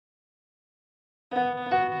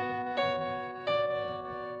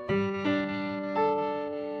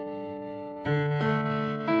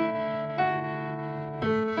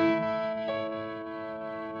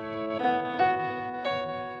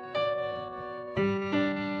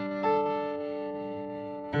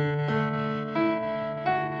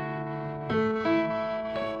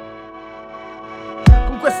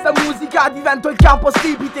Questa musica divento il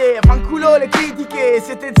capostipite, fanculo le critiche,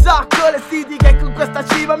 siete zacco le stitiche, con questa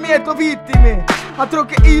cima mieto vittime, altro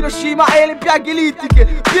che Hiroshima e le piaghe littiche.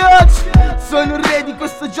 Bitch, sono un re di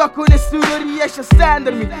questo gioco, nessuno riesce a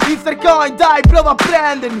stendermi. Mr. Coin, dai, prova a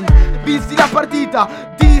prendermi. Vinsi la partita,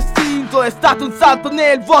 distinto, è stato un salto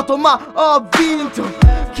nel vuoto ma ho vinto.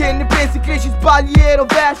 Che ne pensi, cresci, sbagli e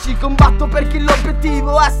rovesci, combatto perché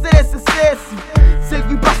l'obiettivo è essere se stessi.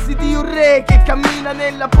 Segui i passi di un re che cammina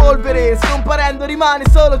nella polvere, scomparendo rimane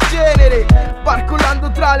solo cenere, barcolando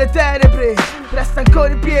tra le tenebre, resta ancora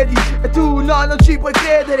in piedi e tu no, non ci puoi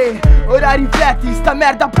credere. Ora rifletti, sta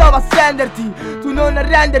merda prova a stenderti, tu non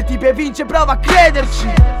arrenderti, per vincere prova a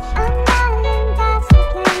crederci.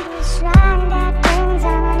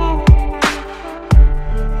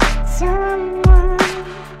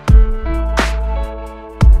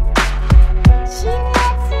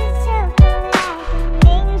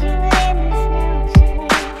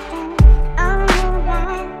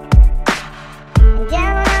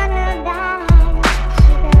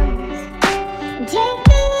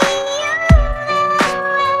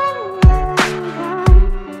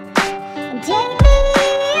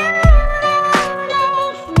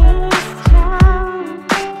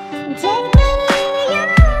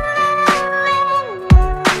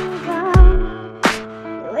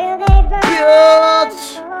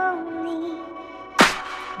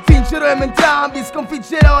 Vinceremo entrambi,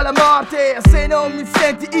 sconfiggerò la morte. Se non mi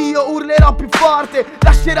senti io urlerò più forte,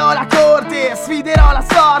 lascerò la corte, sfiderò la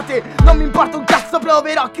sorte. Non mi importa un cazzo,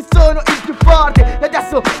 proverò che sono il più forte. E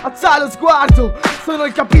adesso alza lo sguardo, sono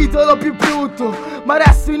il capitolo più brutto, ma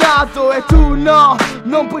resto in alto e tu no,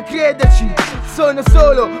 non puoi crederci. Sono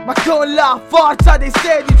solo, ma con la forza dei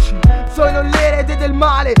 16. Sono l'erede del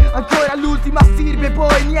male, ancora l'ultima stirpe,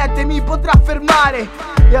 poi niente mi potrà fermare.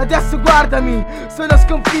 E adesso guardami, sono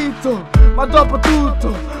sconfitto, ma dopo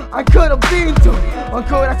tutto ancora ho vinto. Ho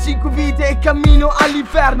ancora 5 vite e cammino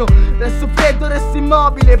all'inferno. Resto freddo, resto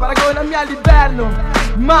immobile, paragonami all'inverno.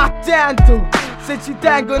 Ma attento, se ci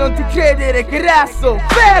tengo non ti credere che resto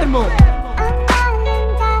fermo.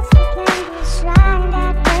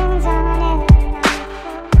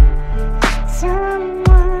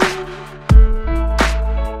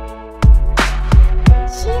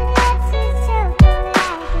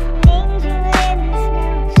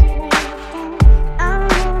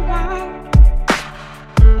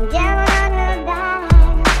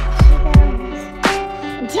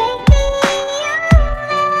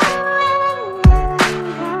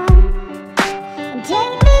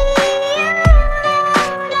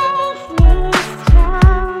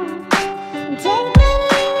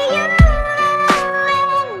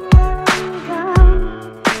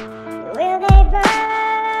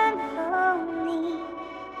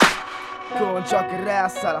 Con ciò che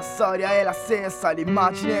resta, la storia è la stessa,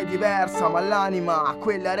 l'immagine è diversa, ma l'anima,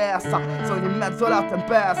 quella resta. Sono in mezzo alla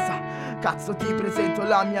tempesta, cazzo ti presento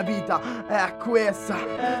la mia vita, è questa.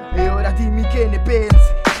 E ora dimmi che ne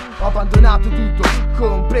pensi. Ho abbandonato tutto,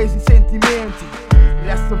 compresi i sentimenti.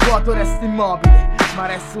 Resto vuoto, resto immobile, ma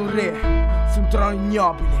resto un re su un trono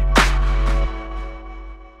ignobile.